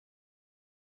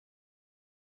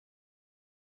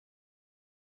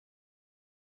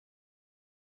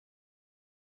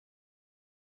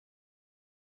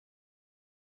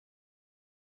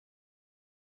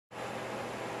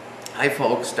Hi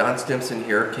folks, Don Stimson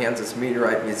here, Kansas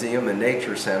Meteorite Museum and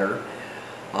Nature Center.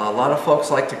 A lot of folks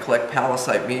like to collect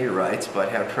pallasite meteorites but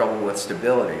have trouble with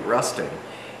stability, rusting.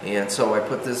 And so I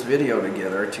put this video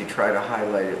together to try to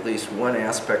highlight at least one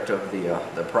aspect of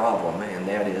the problem, and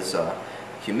that is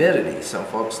humidity. Some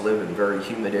folks live in very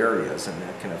humid areas and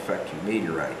that can affect your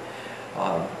meteorite.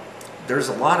 There's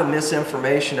a lot of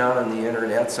misinformation out on the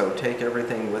internet, so take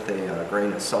everything with a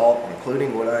grain of salt,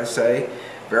 including what I say.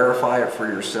 Verify it for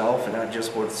yourself and not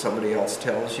just what somebody else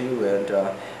tells you,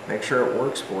 and make sure it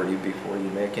works for you before you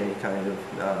make any kind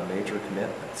of major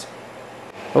commitments.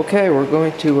 Okay, we're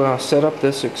going to set up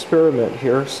this experiment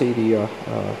here, see the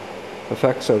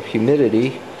effects of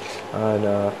humidity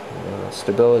on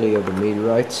stability of the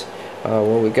meteorites.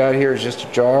 What we got here is just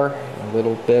a jar, a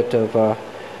little bit of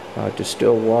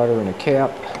distilled water in a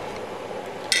cap.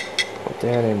 Put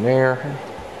that in there.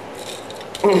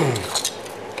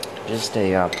 Just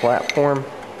a platform,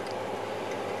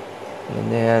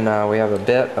 and then we have a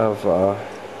bit of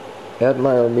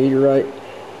Admire meteorite.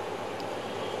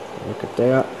 Look at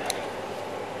that,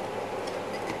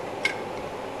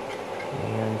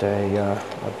 and a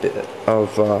bit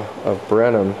of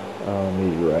Brenham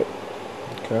meteorite.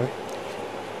 Okay,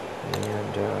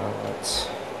 and let's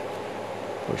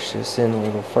push this in a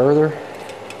little further,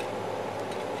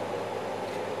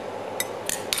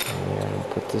 and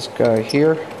put this guy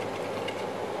here.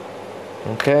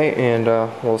 Okay, and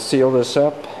we'll seal this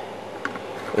up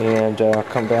and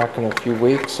come back in a few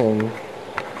weeks and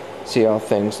see how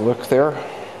things look there.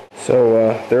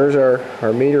 So there's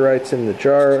our meteorites in the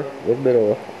jar, a little bit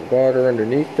of water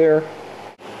underneath there.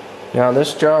 Now in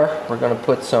this jar we're going to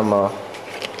put some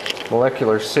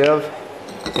molecular sieve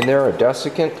in there, a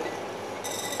desiccant.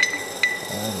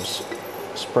 Just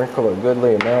sprinkle a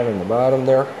goodly amount in the bottom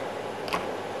there.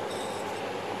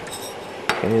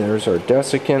 Okay, there's our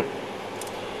desiccant.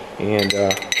 And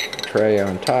tray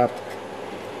on top,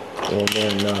 and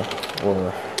then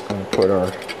we're going to put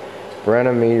our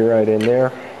Brenham meteorite in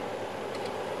there,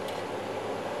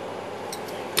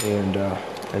 and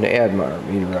an Admire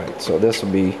meteorite. So this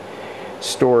will be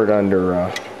stored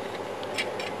under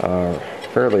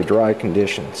fairly dry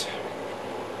conditions.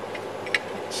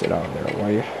 Sit on there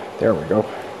while you. There we go.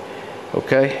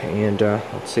 Okay, and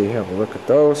let's see. Have a look at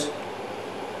those.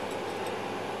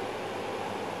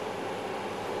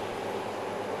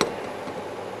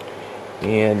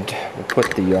 And we'll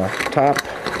put the top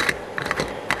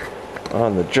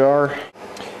on the jar.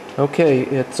 Okay,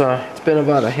 it's been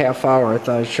about a half hour. I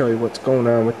thought I'd show you what's going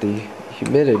on with the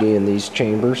humidity in these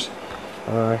chambers.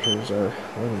 Here's our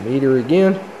little meter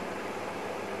again.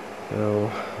 So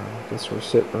I guess we're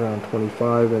sitting around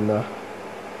 25 in the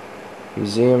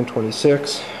museum,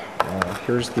 26.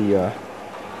 Here's the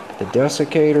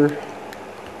desiccator,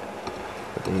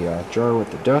 the jar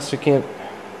with the desiccant.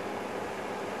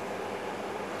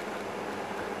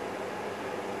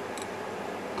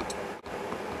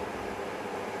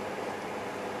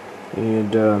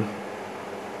 And you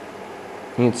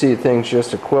can see things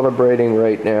just equilibrating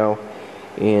right now,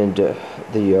 and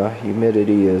the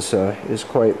humidity is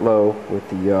quite low with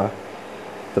the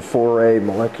 4A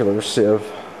molecular sieve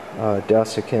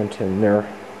desiccant in there.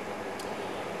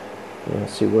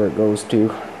 See where it goes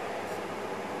to.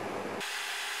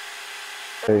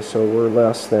 Okay, so we're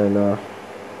less than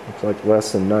looks like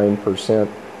less than 9%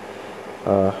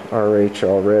 RH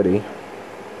already.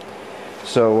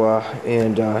 So,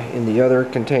 and in the other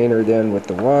container then with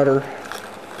the water,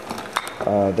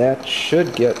 that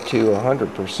should get to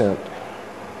 100%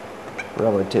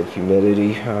 relative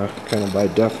humidity, kind of by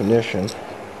definition. So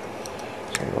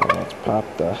let's pop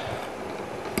the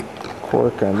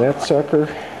cork on that sucker,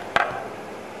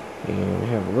 and we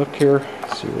have a look here,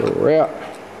 see where we're at.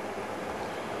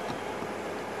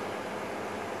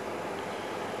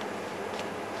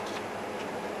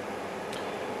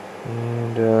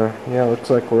 And yeah, looks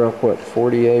like we're up, what,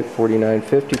 48, 49,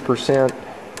 50%.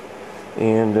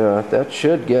 And that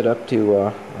should get up to,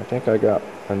 I think I got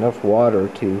enough water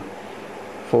to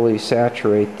fully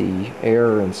saturate the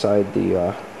air inside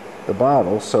the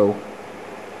bottle. So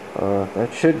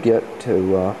that should get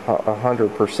to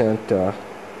 100%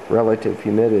 relative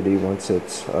humidity once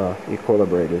it's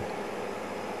equilibrated.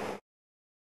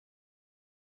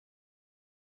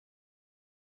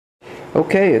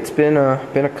 Okay, it's been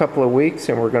a couple of weeks,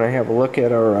 and we're going to have a look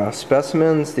at our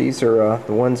specimens. These are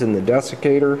the ones in the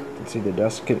desiccator. You can see the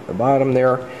desiccant at the bottom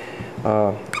there.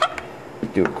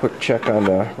 Do a quick check on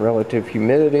the relative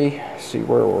humidity, see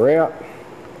where we're at.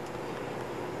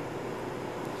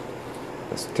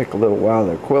 Let's take a little while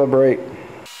to equilibrate.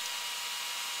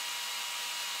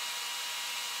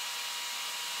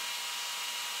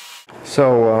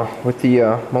 So with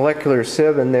the molecular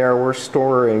sieve in there, we're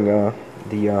storing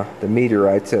the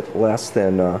meteorites at less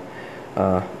than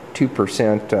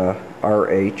 2%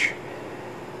 RH,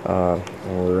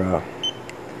 or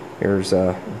here's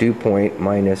dew point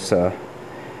minus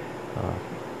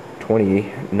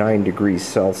 29 degrees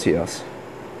Celsius.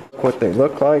 What they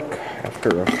look like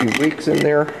after a few weeks in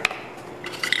there.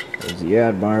 There's the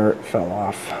admire, it fell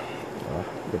off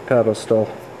the pedestal.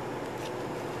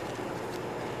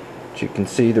 As you can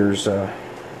see, there's no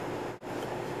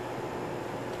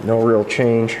real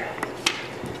change.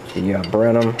 The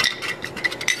Brenham,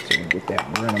 so we get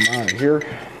that Brenham out of here.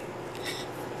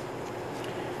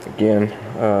 Again,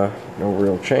 no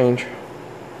real change.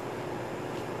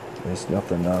 There's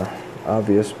nothing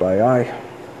obvious by eye.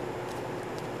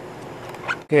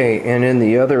 Okay, and in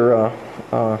the other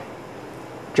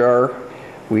jar,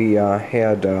 we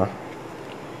had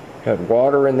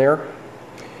water in there,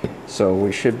 so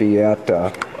we should be at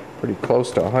pretty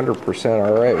close to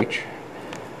 100% RH.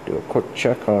 Do a quick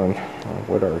check on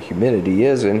what our humidity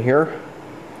is in here,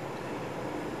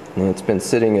 and it's been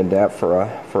sitting in that for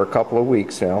a couple of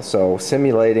weeks now. So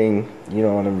simulating, you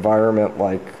know, an environment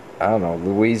like, I don't know,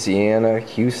 Louisiana,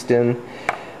 Houston,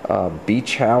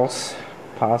 beach house,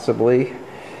 possibly.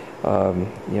 You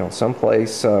know,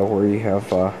 someplace where you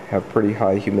have pretty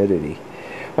high humidity.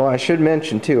 Well, I should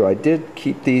mention too, I did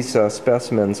keep these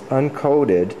specimens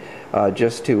uncoated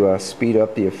just to speed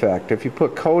up the effect. If you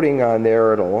put coating on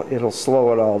there, it'll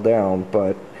slow it all down.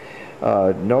 But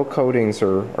no coatings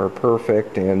are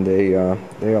perfect, and they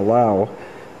allow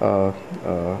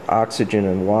oxygen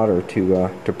and water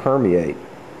to permeate.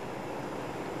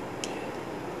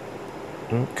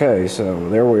 Okay, so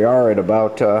there we are at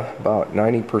about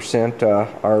 90%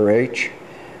 RH,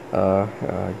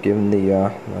 given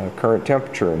the current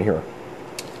temperature in here.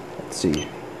 Let's see,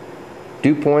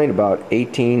 dew point about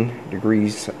 18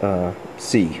 degrees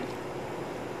C.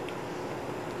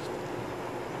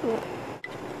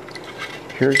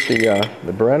 Here's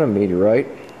the Brenham meteorite,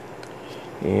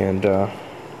 and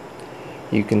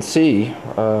you can see,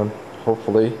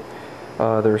 hopefully,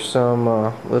 there's some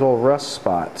little rust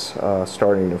spots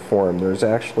starting to form. There's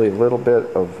actually a little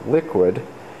bit of liquid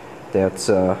that's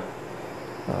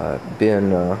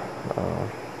been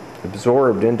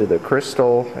absorbed into the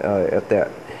crystal at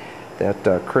that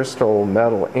crystal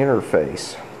metal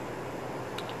interface.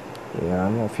 Yeah, I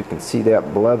don't know if you can see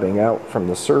that blebbing out from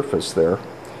the surface there,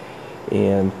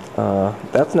 and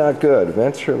that's not good.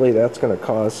 Eventually, that's going to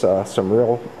cause some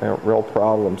real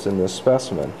problems in this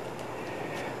specimen.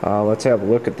 Let's have a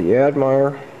look at the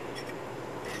admire.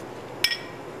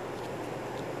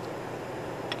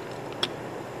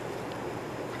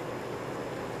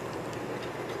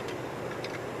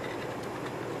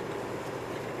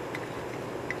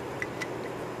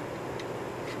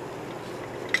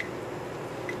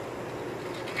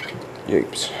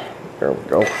 Yipes. There we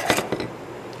go.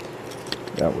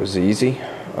 That was easy.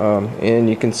 And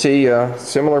you can see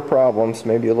similar problems,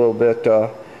 maybe a little bit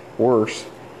worse.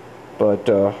 But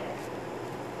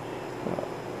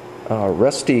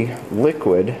rusty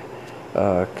liquid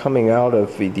coming out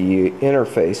of the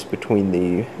interface between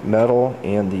the metal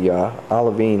and the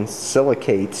olivine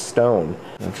silicate stone.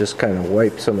 I'll just kind of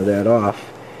wipe some of that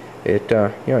off. It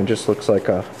you know, it just looks like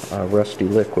a rusty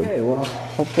liquid. Okay, well,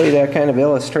 hopefully that kind of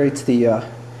illustrates the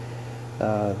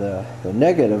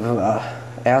negative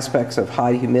aspects of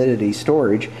high humidity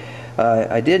storage.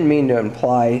 I didn't mean to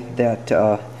imply that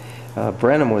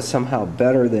Brenham was somehow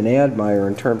better than admire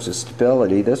in terms of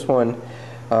stability. This one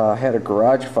had a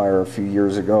garage fire a few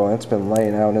years ago, and it's been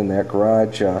laying out in that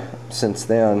garage since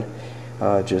then,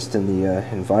 just in the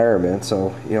environment.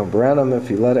 So, you know, Brenham,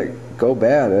 if you let it go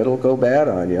bad, it'll go bad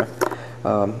on you.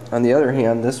 On the other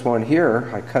hand, this one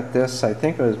here, I cut this, I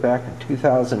think it was back in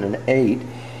 2008,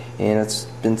 and it's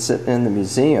been sitting in the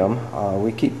museum.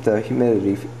 We keep the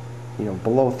humidity, you know,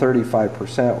 below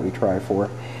 35%. We try for.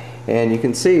 And you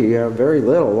can see very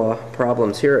little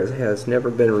problems here. It has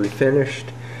never been refinished.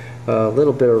 A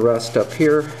little bit of rust up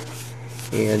here,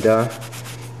 and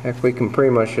heck, we can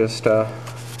pretty much just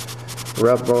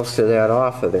rub most of that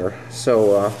off of there.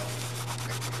 So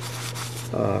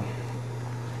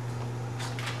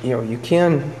you know, you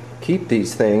can keep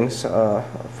these things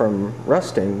from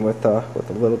rusting with a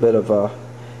little bit of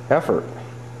effort.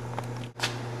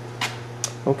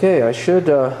 Okay, I should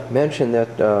mention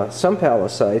that some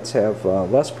pallasites have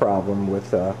less problem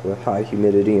with high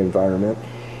humidity environment,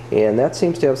 and that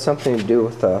seems to have something to do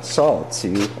with salts.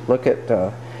 You look at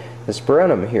this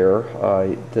Brenham here,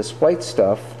 this white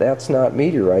stuff, that's not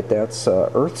meteorite, that's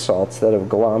earth salts that have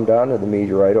glommed onto the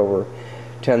meteorite over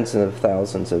tens of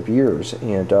thousands of years.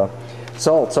 And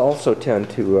Salts also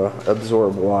tend to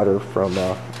absorb water from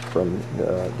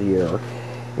the air,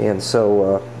 and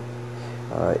so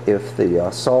if the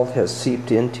salt has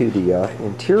seeped into the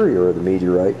interior of the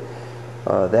meteorite,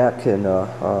 that can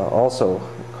also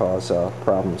cause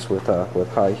problems with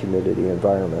high humidity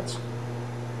environments.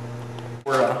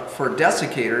 For a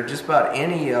desiccator, just about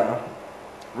any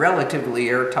relatively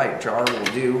airtight jar will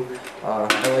do.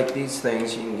 I like these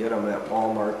things. You can get them at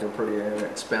Walmart. They're pretty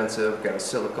inexpensive. Got a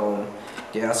silicone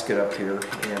gasket up here,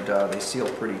 and they seal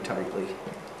pretty tightly.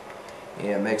 And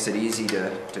it makes it easy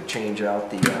to change out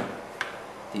the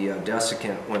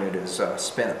desiccant when it is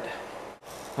spent.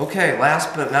 Okay,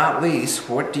 last but not least,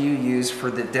 what do you use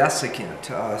for the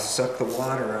desiccant? Suck the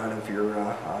water out of your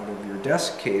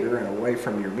desiccator and away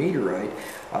from your meteorite.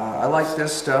 I like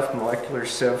this stuff, molecular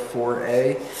sieve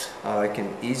 4A. It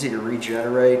can easy to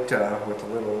regenerate with a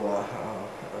little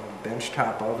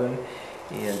benchtop oven,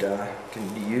 and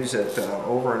can use it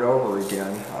over and over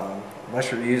again, unless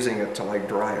you're using it to like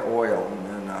dry oil, and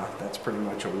then that's pretty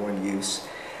much a one use.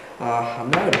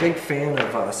 I'm not a big fan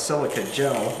of silica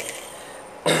gel.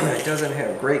 It doesn't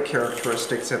have great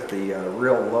characteristics at the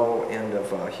real low end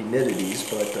of humidities,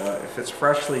 but if it's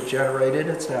freshly generated,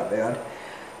 it's not bad.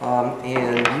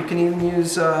 And you can even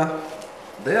use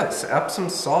this, Epsom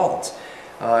salts.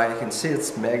 You can see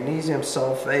it's magnesium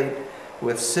sulfate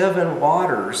with 7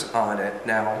 waters on it.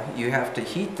 Now, you have to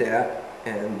heat that,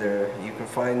 and you can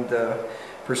find the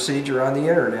procedure on the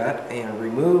internet and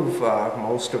remove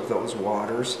most of those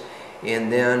waters,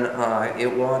 and then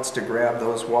it wants to grab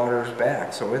those waters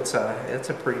back. So it's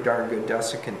a pretty darn good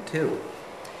desiccant too.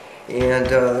 And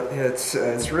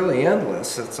it's really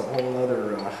endless. It's a whole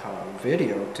other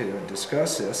video to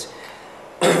discuss this.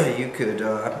 You could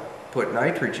put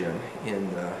nitrogen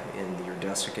in your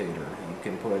desiccator. You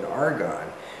can put argon,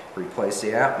 replace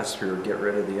the atmosphere, get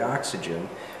rid of the oxygen.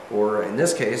 Or in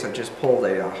this case, I just pulled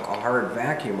a hard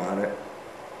vacuum on it,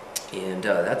 and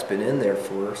that's been in there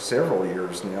for several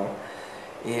years now.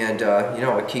 And you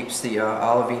know, it keeps the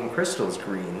olivine crystals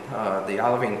green. The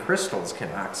olivine crystals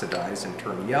can oxidize and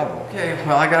turn yellow. Okay,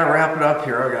 well, I gotta wrap it up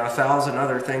here. I got 1,000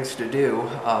 other things to do.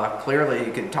 Clearly,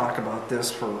 you could talk about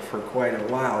this for quite a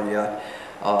while yet,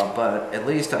 but at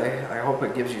least I hope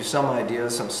it gives you some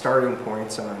ideas, some starting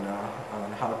points on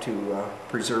how to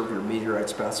preserve your meteorite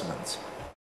specimens.